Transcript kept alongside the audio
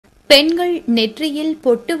பெண்கள் நெற்றியில்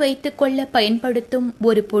பொட்டு வைத்துக் கொள்ள பயன்படுத்தும்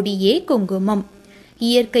ஒரு பொடியே குங்குமம்.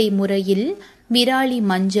 இயற்கை முறையில் விராலி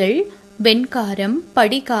மஞ்சள், வெண்காரம்,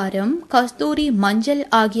 படிகாரம், கஸ்தூரி மஞ்சள்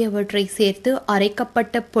ஆகியவற்றை சேர்த்து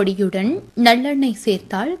அரைக்கப்பட்ட பொடியுடன் நல்லெண்ணெய்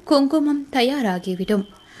சேர்த்தால் குங்குமம் தயாராகிவிடும்.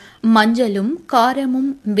 மஞ்சளும்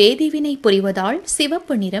காரமும் வேதிவினை புரிவதால்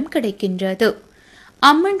சிவப்பு நிறம் கிடைக்கின்றது.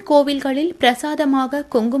 அம்மன் கோவில்களில் பிரசாதமாக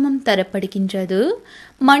குங்குமம் தரப்படுகின்றது.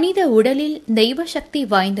 மனித உடலில் தெய்வ சக்தி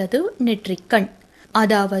வாய்ந்தது நெற்றிக்கண்,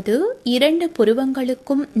 அதாவது 2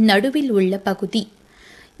 புருவங்களுக்கும் நடுவில் உள்ள பகுதி.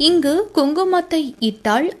 இங்கு குங்குமத்தை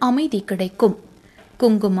இட்டால் அமைதி கிடைக்கும்.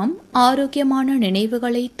 குங்குமம் ஆரோக்கியமான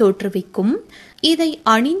நினைவுகளை தோற்றுவிக்கும். இதை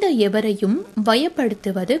அணிந்த எவரையும்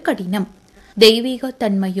பயப்படுத்துவது கடினம். தெய்வீக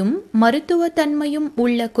தன்மையும் மருத்துவ தன்மையும்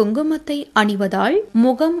உள்ள குங்குமத்தை அணிவதால்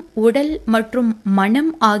முகம், உடல் மற்றும்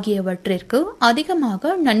மனம் ஆகியவற்றிற்கு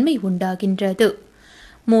அதிகமாக நன்மை உண்டாகின்றது.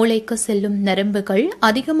 மூளைக்கு செல்லும் நரம்புகள்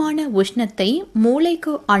அதிகமான உஷ்ணத்தை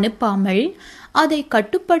மூளைக்கு அனுப்பாமல் அதை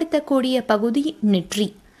கட்டுப்படுத்தக்கூடிய பகுதி நெற்றி.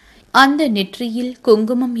 அந்த நெற்றியில்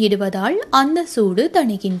குங்குமம் இடுவதால் அந்த சூடு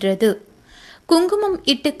தணிகின்றது. குங்குமம்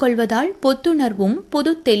இட்டுக்கொள்வதால் புத்துணர்வும்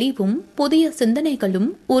புது தெளிவும் புதிய சிந்தனைகளும்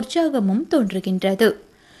உற்சாகமும் தோன்றுகின்றது.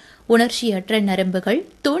 உணர்ச்சியற்ற நரம்புகள்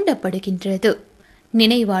தூண்டப்படுகின்றது.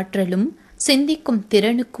 நினைவாற்றலும் சிந்திக்கும்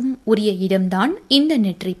திறனுக்கும் உரிய இடம்தான் இந்த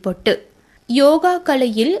நெற்றி பொட்டு. யோகா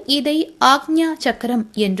கலையில் இதை ஆக்ஞா சக்கரம்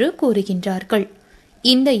என்று கூறுகின்றார்கள்.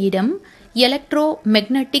 இந்த இடம் எலக்ட்ரோ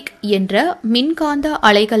மெக்னட்டிக் என்ற மின்காந்த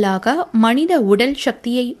அலைகளாக மனித உடல்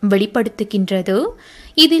சக்தியை வெளிப்படுத்துகின்றது.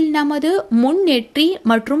 இதில் நமது முன் நெற்றி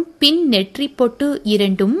மற்றும் பின் நெற்றி பொட்டு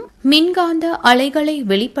இரண்டும் மின்காந்த அலைகளை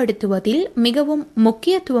வெளிப்படுத்துவதில் மிகவும்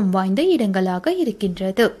முக்கியத்துவம் வாய்ந்த இடங்களாக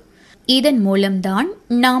இருக்கின்றது. இதன் மூலம்தான்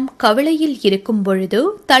நாம் கவலையில் இருக்கும் பொழுது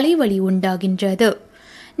தலைவலி உண்டாகின்றது.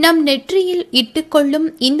 நம் நெற்றியில்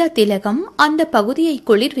இட்டுக்கொள்ளும் இந்த திலகம் அந்த பகுதியை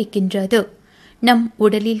குளிர்விக்கின்றது. நம்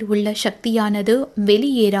உடலில் உள்ள சக்தியானது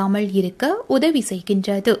வெளியேறாமல் இருக்க உதவி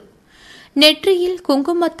செய்கின்றது. நெற்றியில்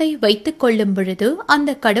குங்குமத்தை வைத்துக் கொள்ளும் பொழுது அந்த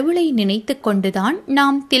கடவுளை நினைத்து கொண்டுதான்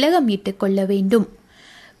நாம் திலகம் இட்டுக் கொள்ள வேண்டும்.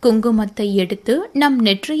 குங்குமத்தை எடுத்து நம்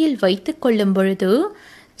நெற்றியில் வைத்துக் கொள்ளும் பொழுது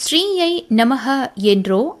ஸ்ரீயை நமக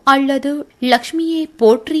என்றோ அல்லது லக்ஷ்மியை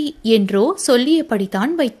போற்றி என்றோ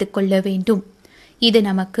சொல்லியபடிதான் வைத்துக் கொள்ள வேண்டும். இது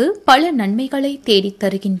நமக்கு பல நன்மைகளை தேடித்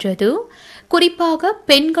தருகின்றது. குறிப்பாக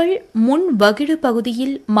பெண்கள் முன் வகிடு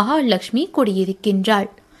பகுதியில் மகாலட்சுமி குடியிருக்கின்றாள்.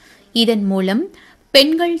 இதன் மூலம்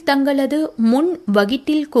பெண்கள் தங்களது முன்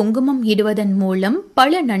வகிட்டில் குங்குமம் இடுவதன் மூலம்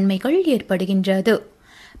பல நன்மைகள் ஏற்படுகின்றது.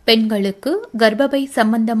 பெண்களுக்கு கர்ப்பப்பை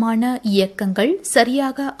சம்பந்தமான இயக்கங்கள்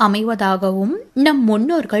சரியாக அமைவதாகவும் நம்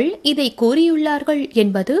முன்னோர்கள் இதை கூறியுள்ளார்கள்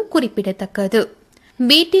என்பது குறிப்பிடத்தக்கது.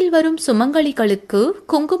 வீட்டில் வரும் சுமங்கலிகளுக்கு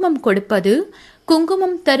குங்குமம் கொடுப்பது,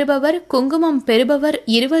 குங்குமம் தருபவர் குங்குமம் பெறுபவர்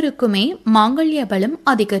இருவருக்குமே மாங்கல்ய பலம்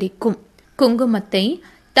அதிகரிக்கும். குங்குமத்தை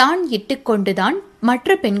தான் இட்டுக்கொண்டுதான்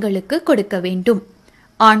மற்ற பெண்களுக்கு கொடுக்க வேண்டும்.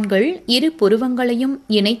 ஆண்கள் 2 புருவங்களையும்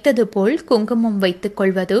இணைத்தது போல் குங்குமம் வைத்துக்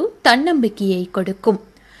கொள்வது தன்னம்பிக்கையை கொடுக்கும்.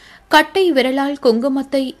 கட்டை விரலால்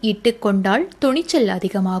குங்குமத்தை இட்டுக்கொண்டால் துணிச்சல்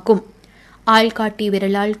அதிகமாகும். ஆள்காட்டி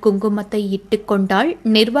விரலால் குங்குமத்தை இட்டுக்கொண்டால்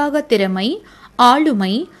நிர்வாக திறமை,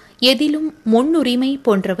 ஆளுமை, எதிலும் முன்னுரிமை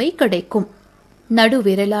போன்றவை கிடைக்கும்.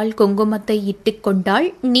 நடுவிரலால் குங்குமத்தை இட்டுக்கொண்டால்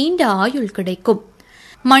நீண்ட ஆயுள் கிடைக்கும்.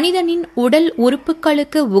 மனிதனின் உடல்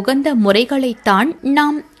உறுப்புகளுக்கு உகந்த முறைகளைத்தான்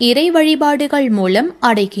நாம் இறை வழிபாடுகள் மூலம்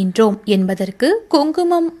அடைகின்றோம் என்பதற்கு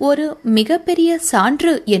குங்குமம் ஒரு மிகப்பெரிய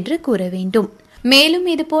சான்று என்று கூற வேண்டும். மேலும்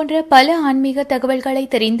இது போன்ற பல ஆன்மீக தகவல்களை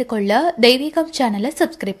தெரிந்து கொள்ள தெய்வீகம் சேனலை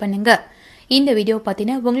சப்ஸ்கிரைப் பண்ணுங்க. இந்த வீடியோ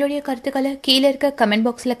பத்தின உங்களுடைய கருத்துக்களை கீழே இருக்க கமெண்ட்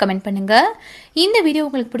பாக்ஸ்ல கமெண்ட் பண்ணுங்க. இந்த வீடியோ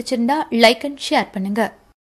உங்களுக்கு பிடிச்சிருந்தா லைக் அண்ட் ஷேர் பண்ணுங்க.